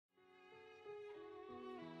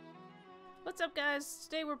What's up, guys?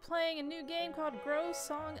 Today we're playing a new game called Grow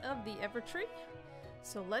Song of the Evertree.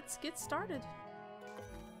 So let's get started.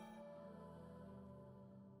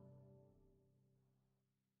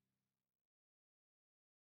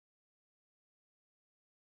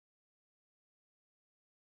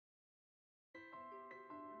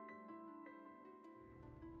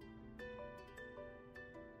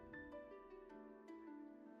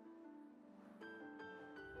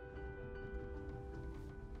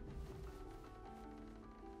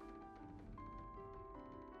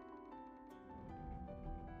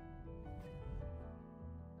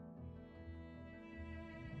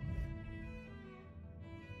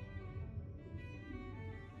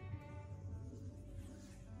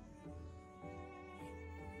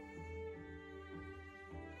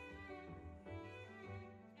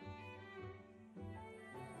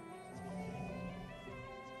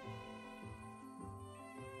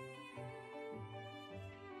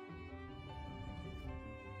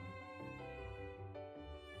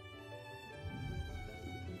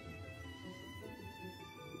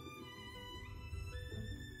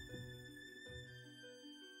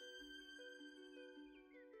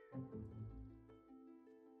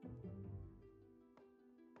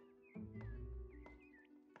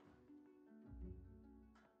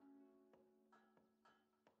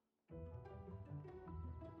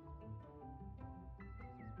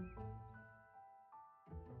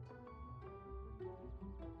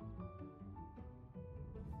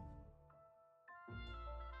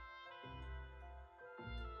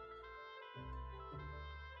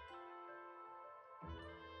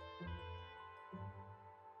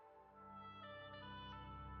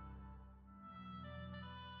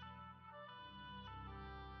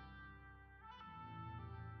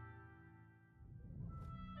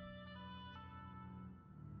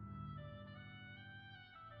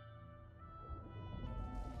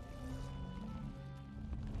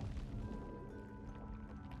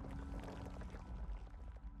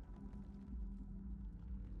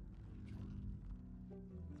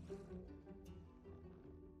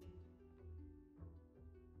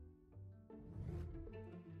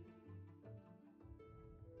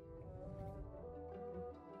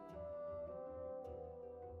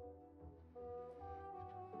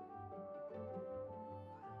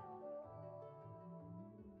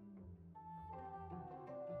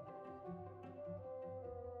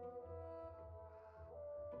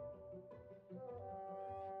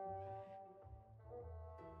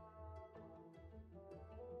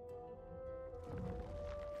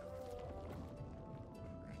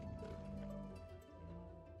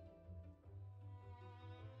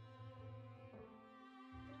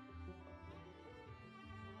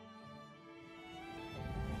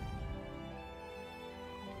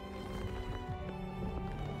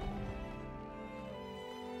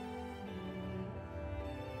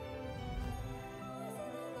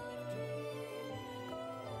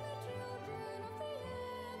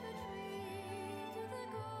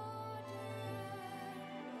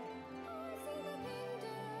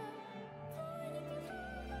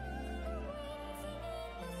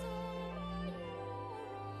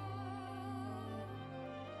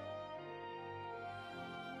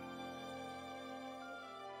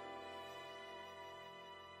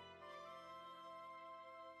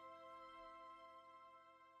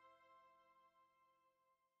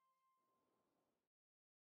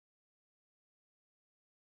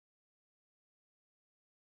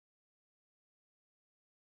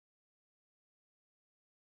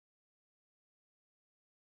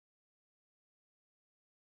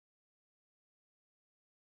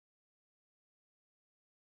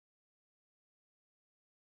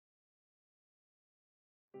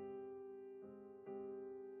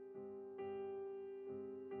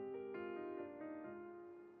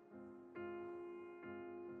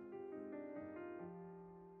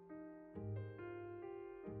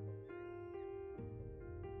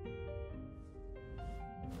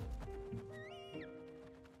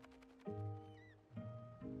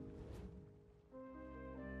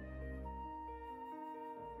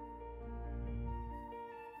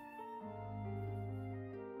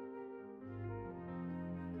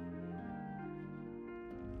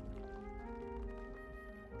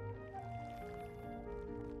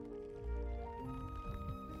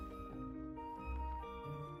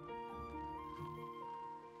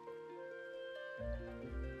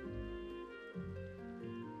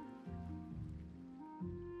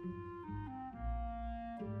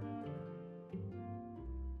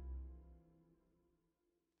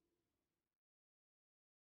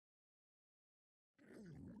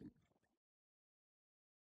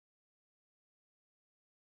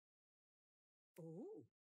 Oh.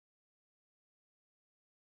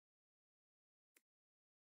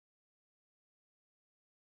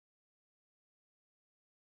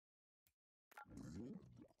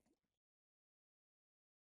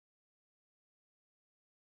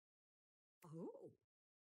 Oh.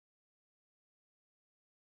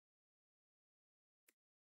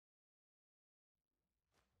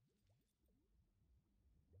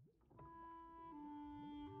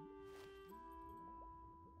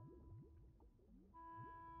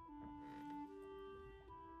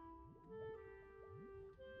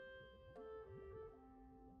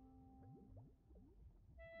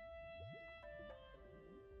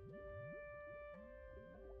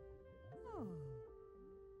 Oh.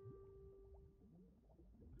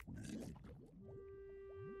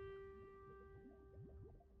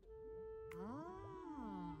 Ah.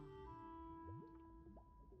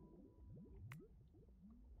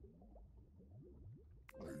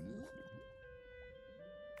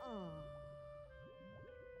 Ah.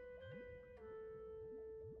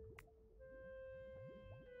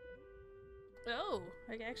 Oh,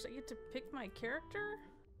 I actually get to pick my character?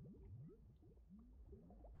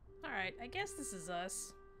 Alright, I guess this is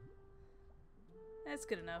us. That's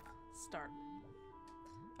good enough. Start.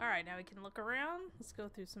 Alright, now we can look around. Let's go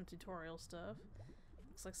through some tutorial stuff.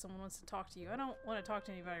 Looks like someone wants to talk to you. I don't want to talk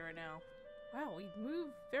to anybody right now. Wow, we move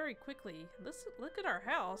very quickly. Look at our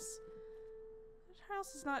house. Our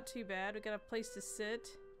house is not too bad. We got a place to sit.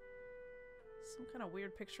 Some kind of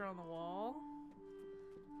weird picture on the wall.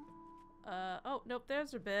 Oh, nope,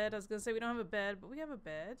 there's our bed. I was gonna say we don't have a bed, but we have a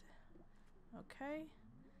bed. Okay.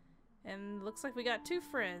 And looks like we got two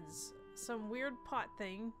friends. Some weird pot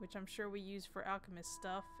thing, which I'm sure we use for alchemist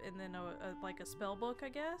stuff, and then like a spell book, I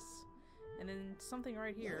guess. And then something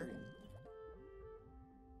right here.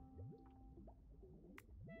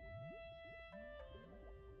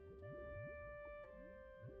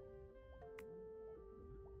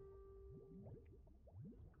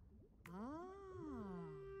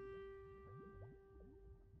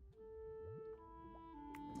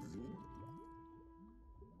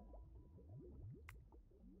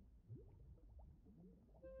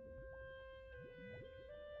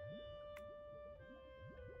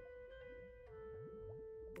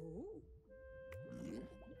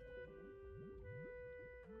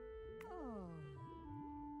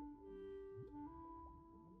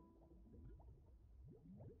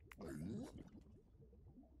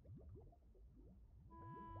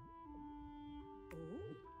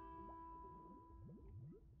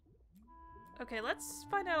 Okay, let's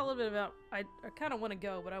find out a little bit about... I kind of want to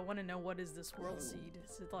go, but I want to know, what is this world seed?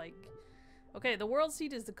 Is it like... Okay, the world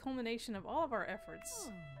seed is the culmination of all of our efforts.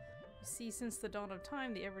 You see, since the dawn of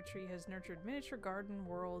time, the Evertree has nurtured miniature garden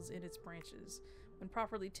worlds in its branches. When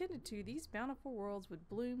properly tended to, these bountiful worlds would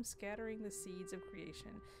bloom, scattering the seeds of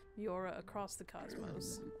creation, Miora, across the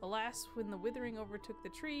cosmos. Alas, when the withering overtook the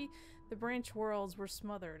tree, the branch worlds were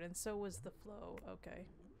smothered, and so was the flow. Okay.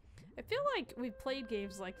 I feel like we've played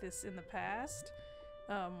games like this in the past,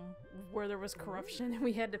 where there was corruption and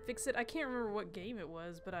we had to fix it. I can't remember what game it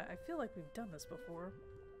was, but I feel like we've done this before.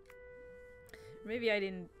 Maybe I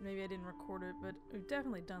didn't record it, but we've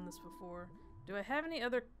definitely done this before. Do I have any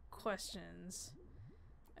other questions?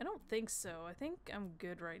 I don't think so. I think I'm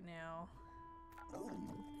good right now.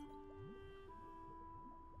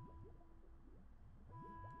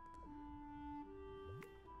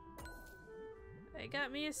 They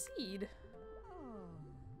got me a seed.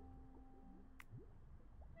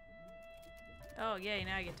 Oh yay,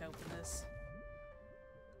 now I get to open this.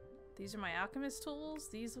 These are my alchemist tools.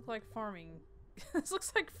 These look like farming. This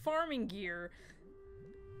looks like farming gear.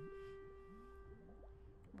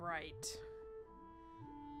 Right.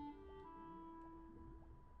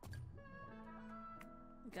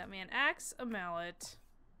 Got me an axe, a mallet,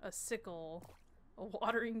 a sickle, a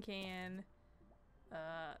watering can,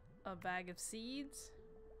 a bag of seeds,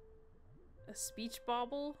 a speech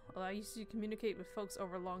bauble, allow you to communicate with folks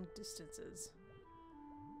over long distances.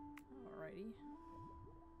 Alrighty.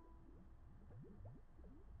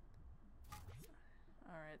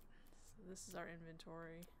 Alright, so this is our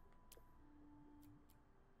inventory.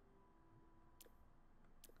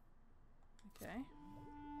 Okay.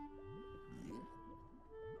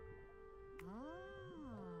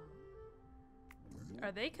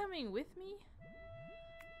 Are they coming with me?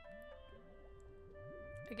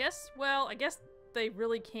 I guess they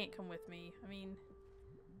really can't come with me. I mean,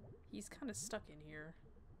 he's kind of stuck in here.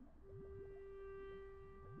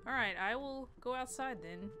 Alright, I will go outside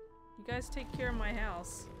then. You guys take care of my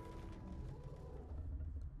house.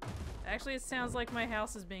 Actually, it sounds like my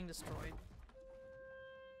house is being destroyed.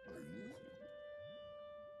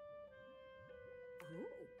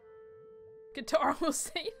 Guitar will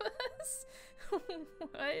save us?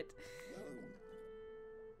 What?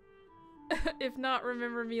 If not,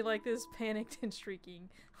 remember me like this, panicked and shrieking.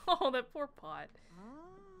 Oh, that poor pot.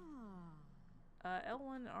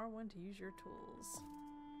 L1 and R1 to use your tools.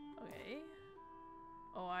 Okay.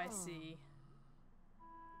 Oh, I see.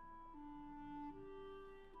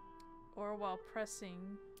 Or while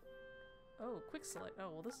pressing... Oh, quick select. Oh,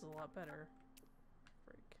 well this is a lot better.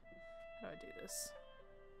 Freak. How do I do this?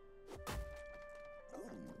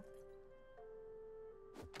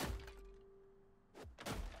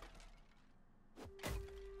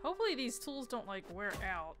 Hopefully these tools don't, like, wear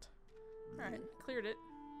out. Alright, cleared it.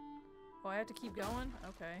 Oh, I have to keep going?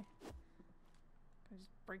 Okay. I just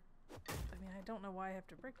break... I mean, I don't know why I have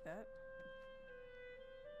to break that.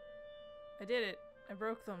 I did it. I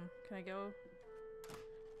broke them. Can I go?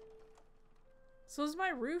 So is my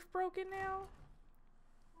roof broken now?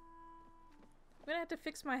 I'm gonna have to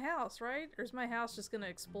fix my house, right? Or is my house just gonna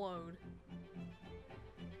explode?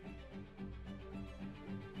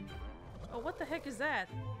 Oh, what the heck is that?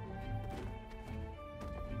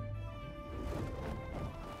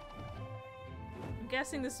 I'm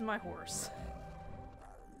guessing this is my horse.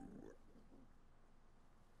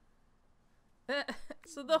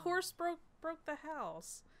 So the horse broke the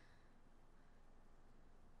house.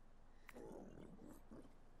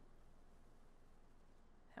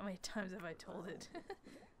 How many times have I told it?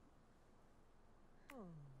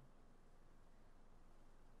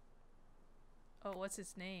 Oh, what's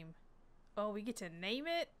its name? Oh, we get to name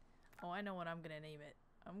it? Oh, I know what I'm gonna name it.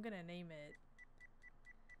 I'm gonna name it...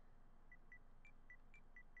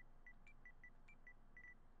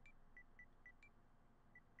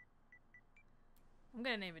 I'm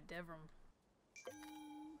gonna name it Devram.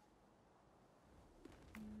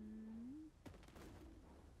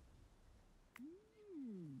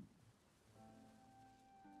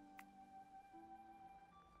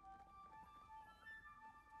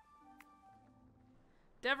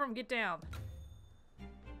 Devram, get down!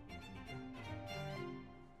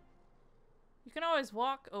 You can always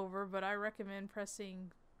walk over, but I recommend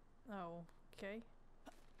pressing... Oh, okay.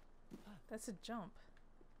 That's a jump.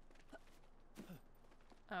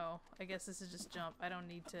 Oh, I guess this is just jump. I don't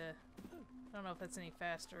need to... I don't know if that's any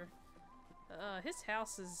faster. His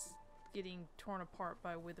house is getting torn apart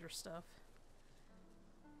by wither stuff.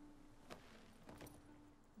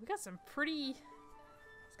 We got some pretty...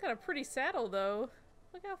 It's got a pretty saddle, though.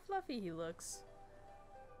 Look how fluffy he looks.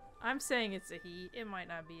 I'm saying it's a he. It might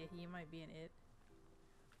not be a he. It might be an it.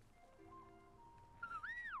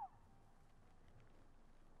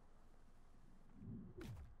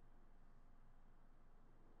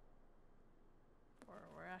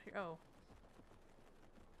 We're out here. Oh.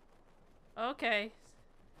 Okay.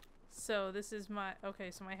 So this is my...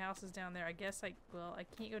 Okay, so my house is down there. I guess I... Well, I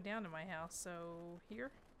can't go down to my house, so...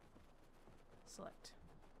 Here? Select.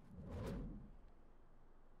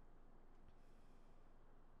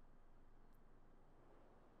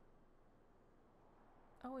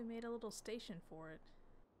 Oh, we made a little station for it.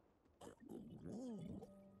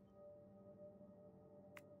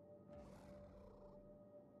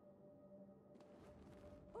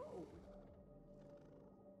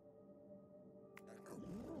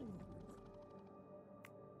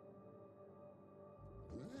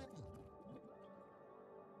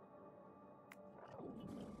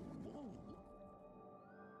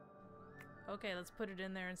 Okay, let's put it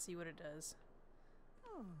in there and see what it does.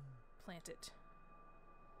 Plant it.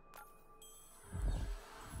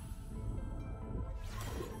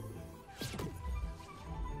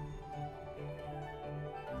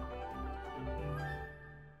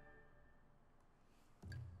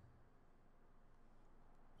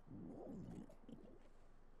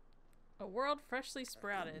 A world freshly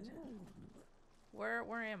sprouted.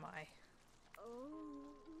 Where am I?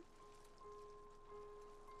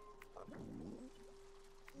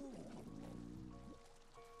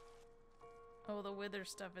 Oh, the wither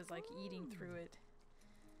stuff is like eating through it.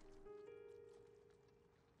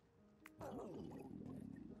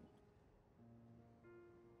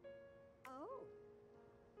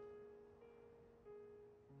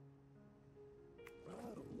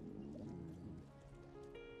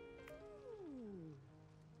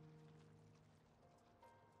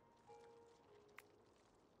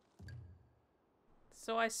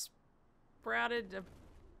 So I sprouted a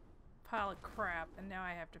pile of crap and now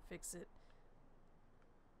I have to fix it.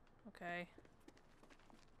 Okay.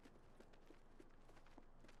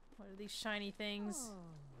 What are these shiny things?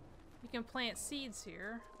 You can plant seeds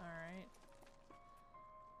here. Alright.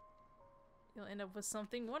 You'll end up with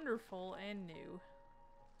something wonderful and new.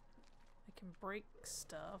 I can break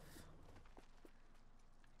stuff.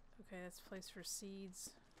 Okay, that's a place for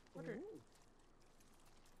seeds. What are...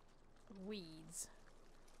 Weeds.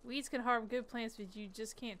 Weeds can harm good plants, but you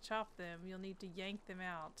just can't chop them. You'll need to yank them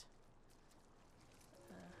out.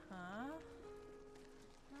 Uh-huh.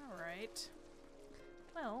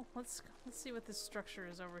 Well, let's see what this structure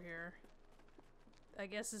is over here. I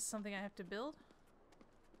guess it's something I have to build?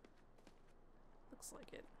 Looks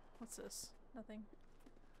like it. What's this? Nothing.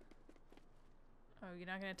 Oh, you're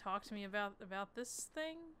not gonna talk to me about this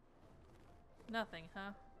thing? Nothing,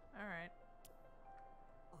 huh? Alright.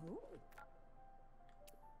 Oh.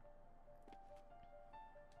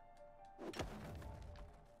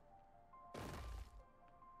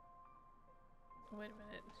 Wait a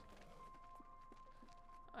minute.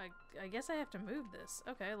 I guess I have to move this.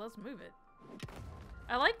 Okay, let's move it.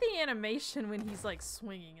 I like the animation when he's like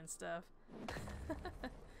swinging and stuff. I'm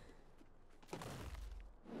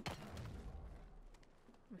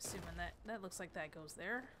assuming that looks like that goes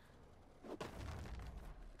there.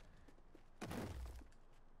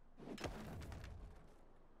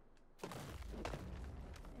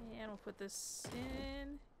 And we'll put this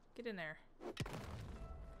in. Get in there.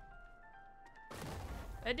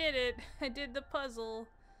 I did it! I did the puzzle!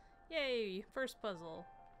 Yay! First puzzle.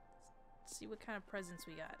 Let's see what kind of presents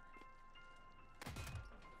we got.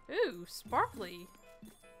 Ooh, sparkly!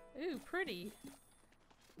 Ooh, pretty.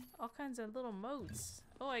 All kinds of little motes.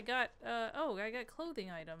 Oh, I got clothing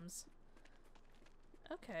items.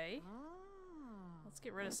 Okay. Let's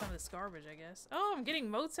get rid of some of this garbage, I guess. Oh, I'm getting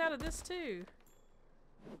motes out of this too!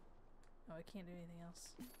 Oh, I can't do anything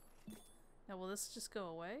else. Now, will this just go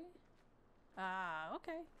away? Ah,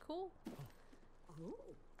 okay, cool.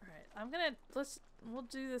 Alright, we'll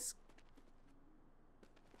do this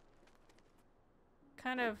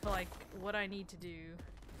kind of like what I need to do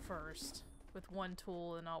first with one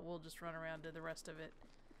tool, and we'll just run around to the rest of it.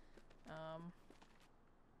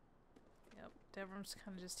 Yep, Devram's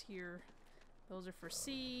kind of just here. Those are for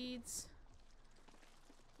seeds.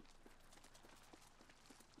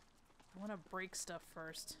 I want to break stuff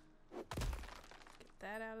first. Get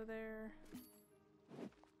that out of there.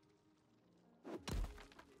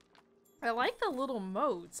 I like the little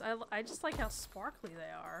motes. I just like how sparkly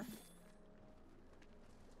they are.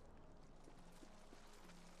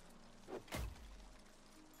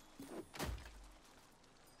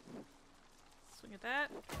 Swing at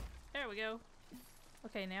that. There we go.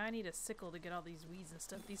 Okay, now I need a sickle to get all these weeds and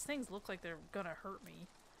stuff. These things look like they're gonna hurt me.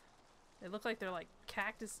 They look like they're like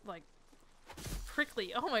cactus, like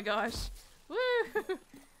prickly. Oh my gosh. Woo!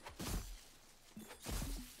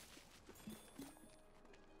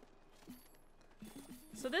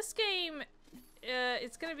 So this game,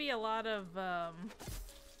 it's gonna be a lot of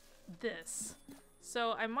this.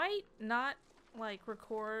 So I might not like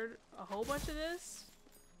record a whole bunch of this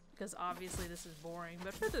because obviously this is boring,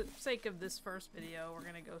 but for the sake of this first video, we're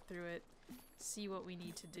gonna go through it, see what we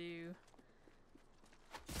need to do,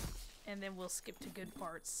 and then we'll skip to good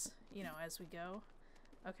parts, you know, as we go.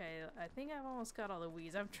 Okay, I think I've almost got all the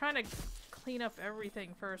weeds. I'm trying to clean up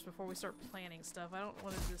everything first before we start planting stuff. I don't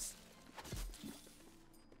want to just...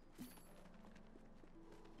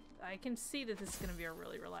 I can see that this is going to be a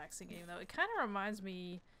really relaxing game, though. It kind of reminds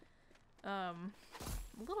me a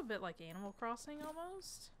little bit like Animal Crossing,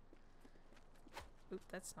 almost. Oop,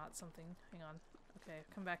 that's not something. Hang on. Okay,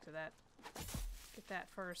 come back to that. Get that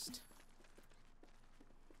first.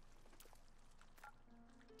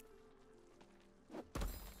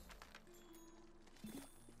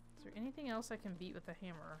 Is there anything else I can beat with a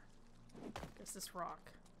hammer? Guess this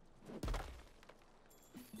rock.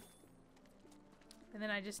 And then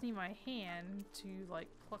I just need my hand to, like,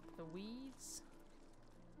 pluck the weeds.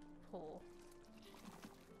 Pull.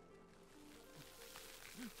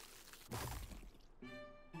 Do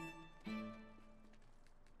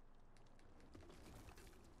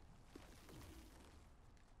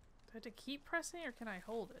I have to keep pressing, or can I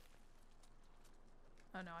hold it?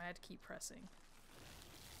 Oh no, I had to keep pressing.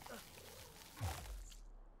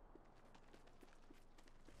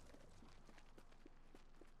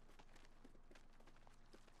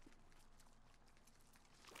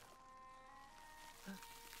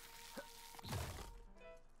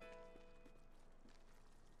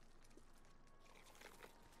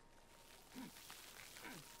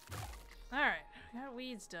 Alright, got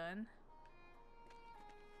weeds done.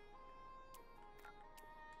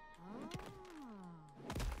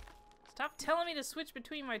 Stop telling me to switch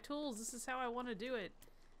between my tools. This is how I want to do it.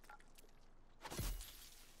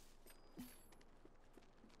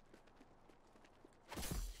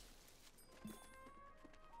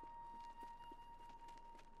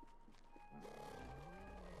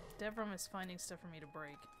 Devram is finding stuff for me to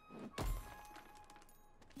break.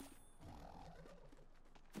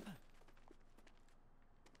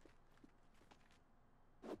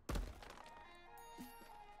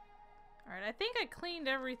 Alright, I think I cleaned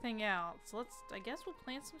everything out, so I guess we'll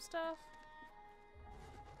plant some stuff.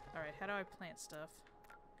 Alright, how do I plant stuff?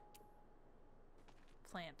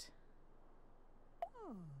 plant.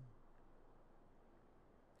 Oh.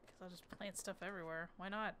 Because I'll just plant stuff everywhere. Why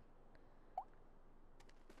not?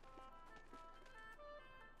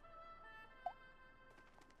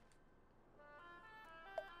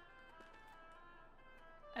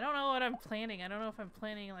 I don't know what I'm planting. I don't know if I'm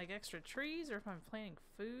planting like extra trees or if I'm planting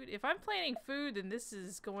food. If I'm planting food, then this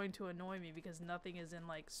is going to annoy me because nothing is in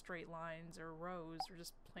like straight lines or rows. We're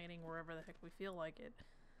just planting wherever the heck we feel like it.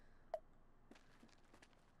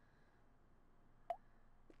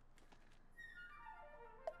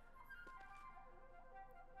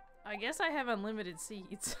 I guess I have unlimited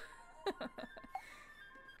seeds.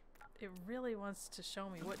 It really wants to show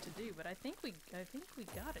me what to do, but I think we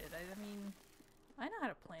got it. I mean, I know how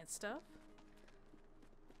to plant stuff.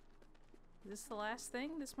 Is this the last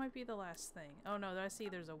thing? This might be the last thing. Oh no, I see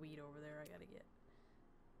there's a weed over there I gotta get.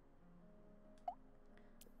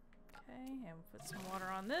 Okay, and put some water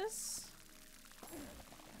on this.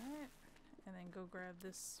 Alright, and then go grab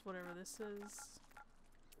this, whatever this is.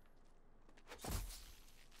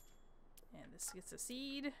 And this gets a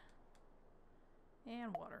seed.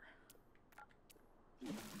 And water.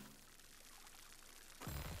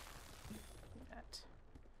 That.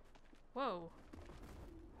 Whoa.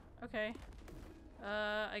 Okay.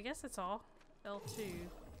 I guess that's all. L2.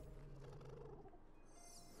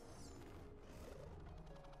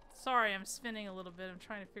 Sorry, I'm spinning a little bit. I'm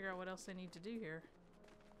trying to figure out what else I need to do here.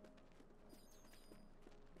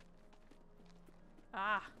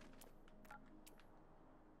 Ah.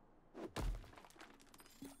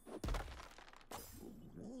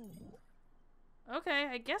 Okay,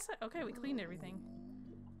 I guess okay, we cleaned everything.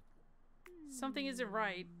 Something isn't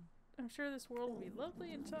right. I'm sure this world will be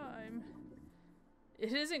lovely in time.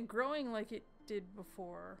 It isn't growing like it did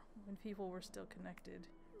before, when people were still connected.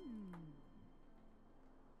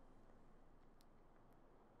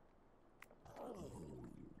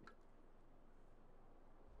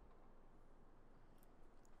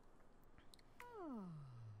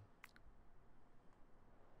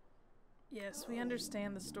 Yes, we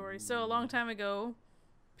understand the story. So a long time ago,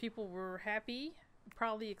 people were happy,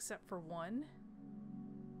 probably except for one.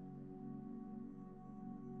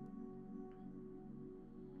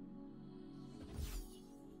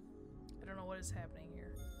 I don't know what is happening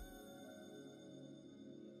here.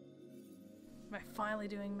 Am I finally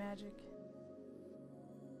doing magic?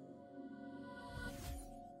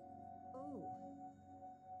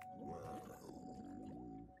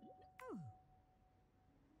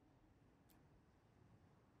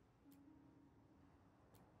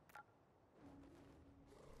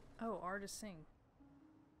 Oh, R to sing.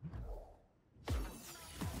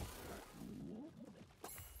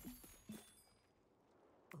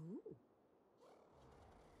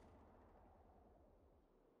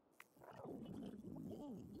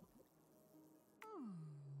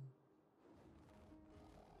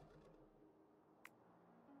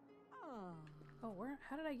 Oh, where?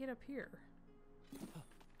 How did I get up here?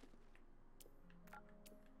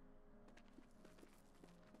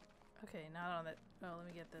 Okay, not on that. Oh, let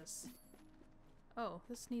me get this. Oh,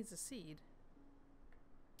 this needs a seed.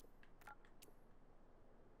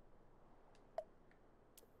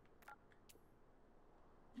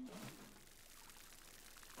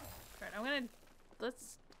 Alright,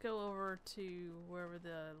 let's go over to wherever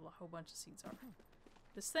the whole bunch of seeds are.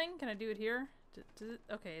 This thing, can I do it here?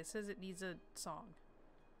 Okay, it says it needs a song.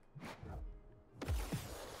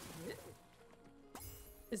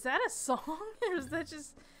 Is that a song? Or is that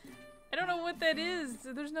just... I don't know what that is.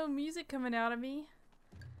 There's no music coming out of me.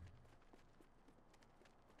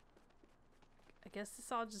 I guess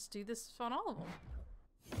I'll just do this on all of them.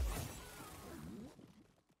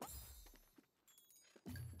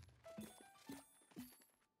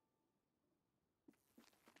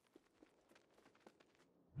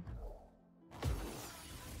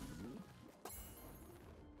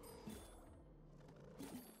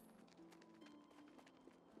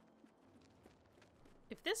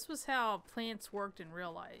 If this was how plants worked in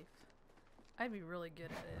real life, I'd be really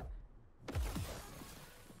good at it.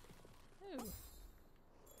 Ooh.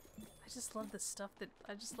 I just love the stuff that...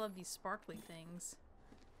 I just love these sparkly things.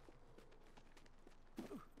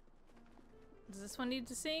 Does this one need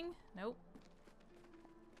to sing? Nope.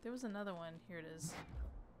 There was another one. Here it is.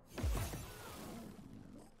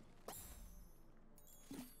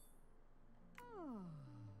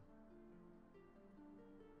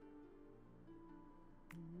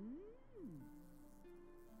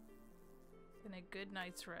 And a good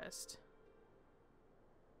night's rest.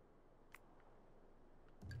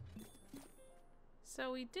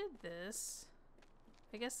 So we did this.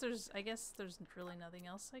 I guess there's really nothing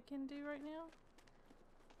else I can do right now.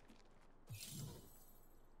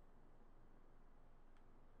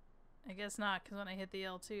 I guess not, because when I hit the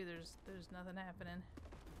L2, there's nothing happening.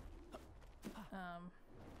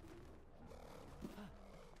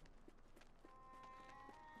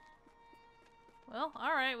 Well,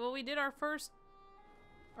 alright, well we did our first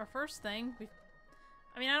thing.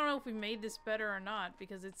 I mean, I don't know if we made this better or not,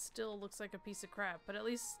 because it still looks like a piece of crap, but at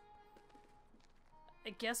least I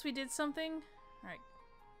guess we did something. Alright.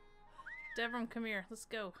 Devram, come here. Let's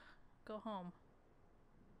go. Go home.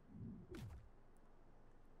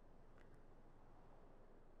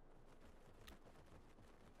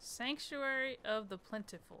 Sanctuary of the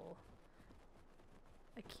Plentiful.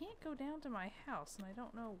 I can't go down to my house, and I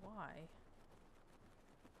don't know why.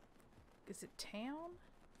 Is it town?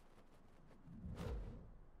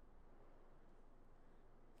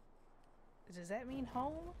 Does that mean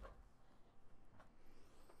home?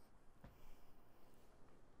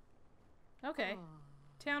 Okay.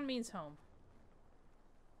 Town means home.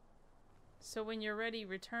 So when you're ready,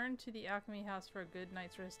 return to the alchemy house for a good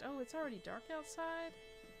night's rest. Oh, it's already dark outside?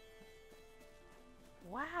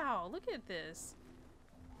 Wow, look at this.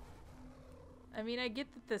 I mean, I get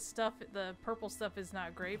that the purple stuff is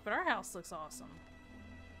not great, but our house looks awesome.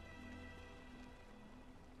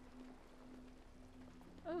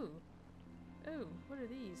 Oh. Oh, what are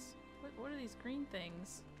these? What are these green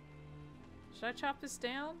things? Should I chop this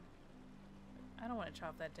down? I don't want to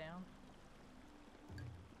chop that down.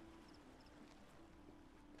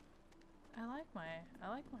 I like my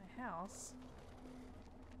house.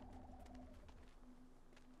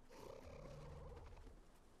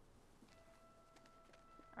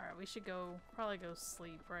 Alright, we should probably go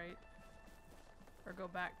sleep, right? Or go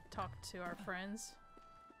back, talk to our friends.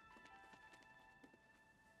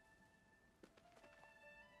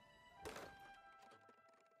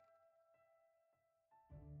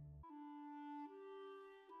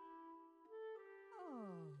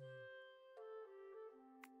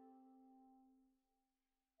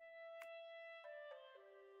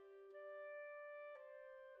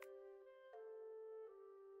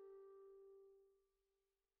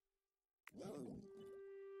 Oh.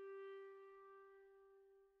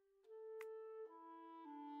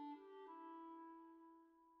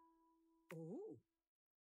 Ooh.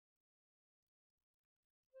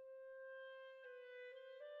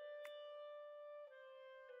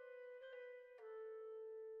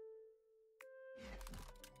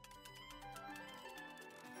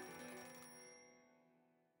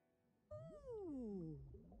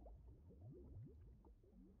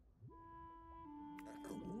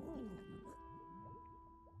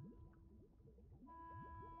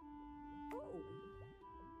 Oh.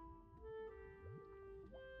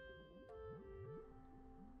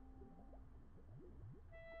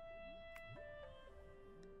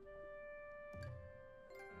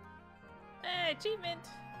 Hey, achievement!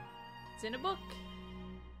 It's in a book.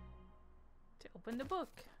 To open the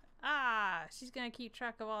book. Ah, she's gonna keep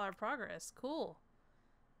track of all our progress. Cool.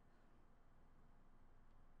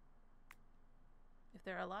 If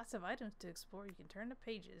there are lots of items to explore, you can turn the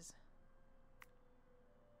pages.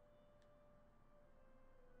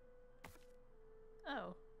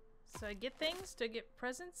 Oh, so I get things? Do I get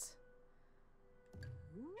presents?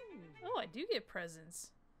 Ooh. Oh, I do get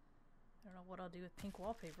presents. I don't know what I'll do with pink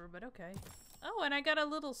wallpaper, but okay. Oh, and I got a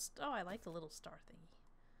little oh, I like the little star thingy.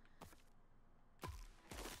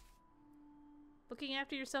 Looking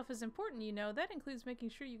after yourself is important, you know. That includes making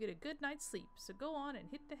sure you get a good night's sleep. So go on and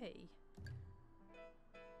hit the hay.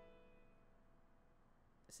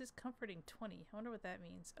 This is comforting 20. I wonder what that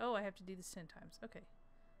means. Oh, I have to do this 10 times. Okay.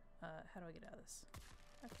 How do I get out of this?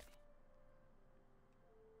 Okay.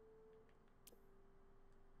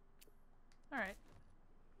 Alright.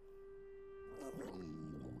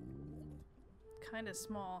 Kinda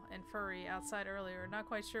small and furry outside earlier. Not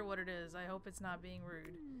quite sure what it is. I hope it's not being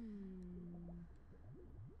rude.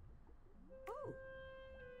 Oh.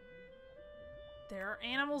 There are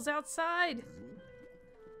animals outside!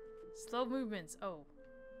 Slow movements. Oh.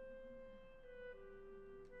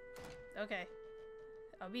 Okay.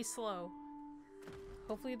 I'll be slow.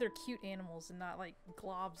 Hopefully they're cute animals and not like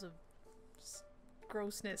globs of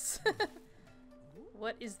grossness.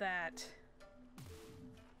 What is that?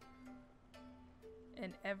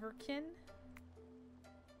 An Everkin?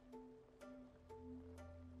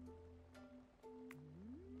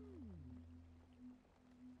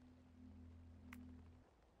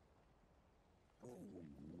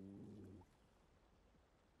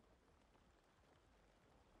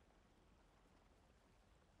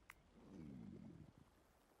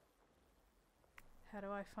 How do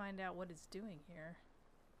I find out what it's doing here?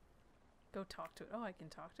 Go talk to it. Oh, I can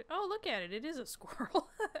talk to it. Oh, look at it. It is a squirrel.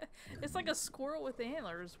 It's like a squirrel with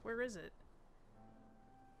antlers. Where is it?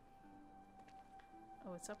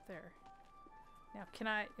 Oh, it's up there. Now, can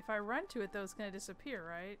I... If I run to it, though, it's gonna disappear,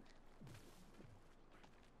 right?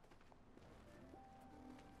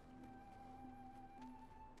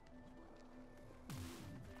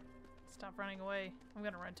 Stop running away. I'm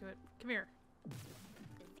gonna run to it. Come here.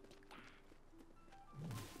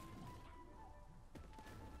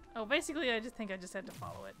 Oh, basically, I just think I just had to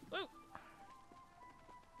follow it. Whoa!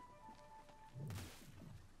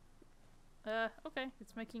 Okay.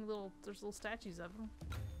 It's making little... There's little statues of them.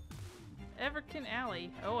 Evertree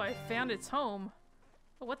Alley. Oh, I found its home.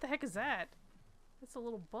 Oh, what the heck is that? That's a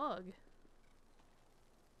little bug.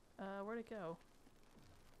 Where'd it go?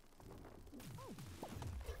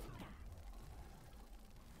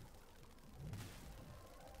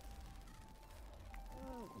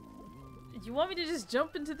 You want me to just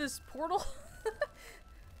jump into this portal?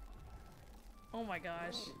 Oh my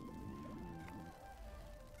gosh.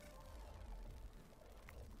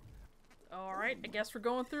 Alright, I guess we're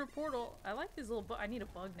going through a portal. I like these little I need a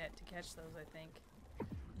bug net to catch those, I think.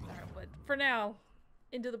 Alright, but for now,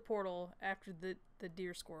 into the portal after the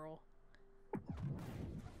deer squirrel.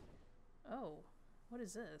 Oh, what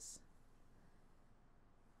is this?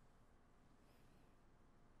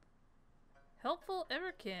 Helpful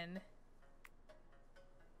Everkin.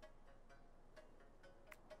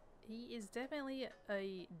 He is definitely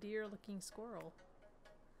a deer-looking squirrel.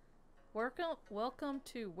 Welcome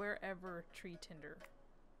to wherever tree tender.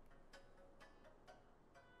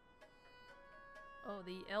 Oh,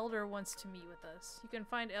 the elder wants to meet with us. You can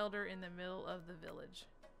find elder in the middle of the village.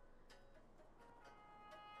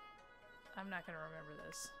 I'm not gonna remember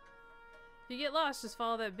this. If you get lost, just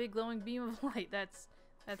follow that big glowing beam of light. That's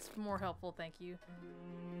more helpful, thank you.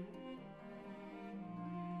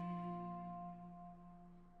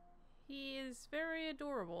 He is very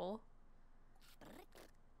adorable.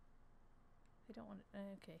 I don't want to...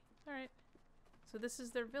 okay. Alright. So this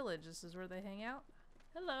is their village. This is where they hang out.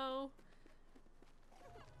 Hello!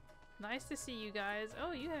 Nice to see you guys.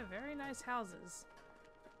 Oh, you have very nice houses.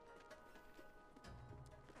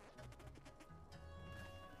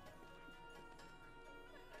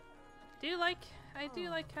 I do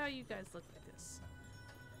like how you guys look like this.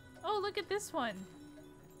 Oh, look at this one!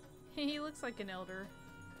 He looks like an elder.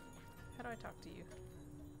 How do I talk to you?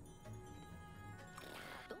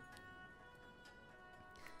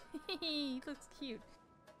 He looks cute.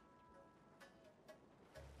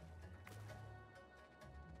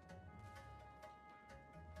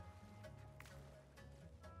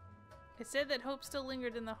 It said that hope still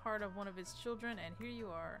lingered in the heart of one of its children, and here you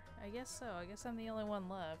are. I guess so. I guess I'm the only one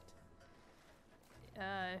left.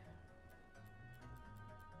 I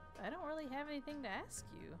don't really have anything to ask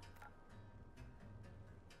you.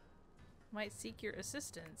 Might seek your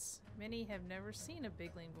assistance. Many have never seen a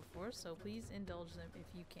bigling before, so please indulge them if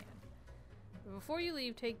you can. But before you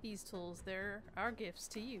leave, take these tools. They're our gifts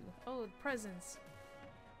to you. Oh, presents.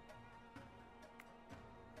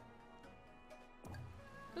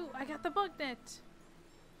 Ooh, I got the bug net!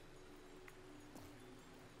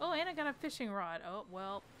 Oh, and I got a fishing rod. Oh,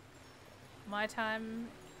 well. My time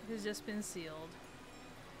has just been sealed.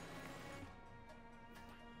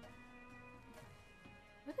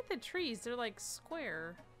 Look at the trees. They're like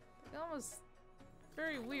square. They're almost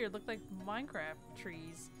very weird. Look like Minecraft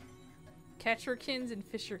trees. Catcherkins and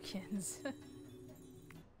fisherkins.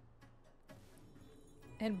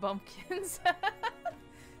 And bumpkins.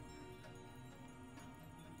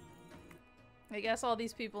 I guess all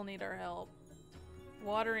these people need our help.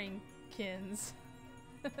 Watering kins.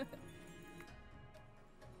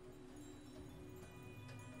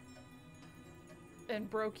 And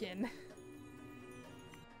broken.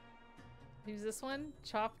 Who's this one?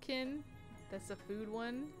 Chopkin? That's a food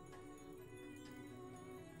one.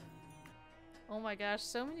 Oh my gosh,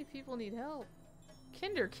 so many people need help.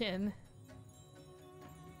 Kinderkin.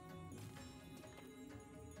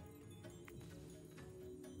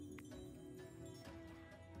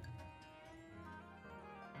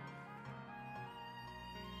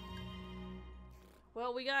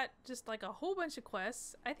 Well, we got just like a whole bunch of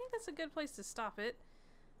quests. I think that's a good place to stop it.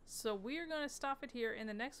 So we're going to stop it here. In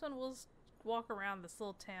the next one, we'll walk around this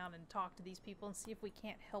little town and talk to these people and see if we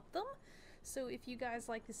can't help them. So if you guys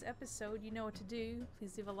like this episode, you know what to do.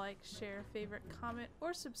 Please leave a like, share, favorite, comment,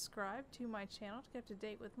 or subscribe to my channel to get up to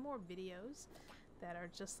date with more videos that are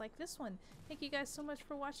just like this one. Thank you guys so much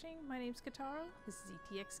for watching. My name's Kataro. This is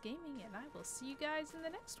ETX Gaming, and I will see you guys in the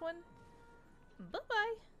next one.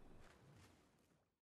 Bye-bye!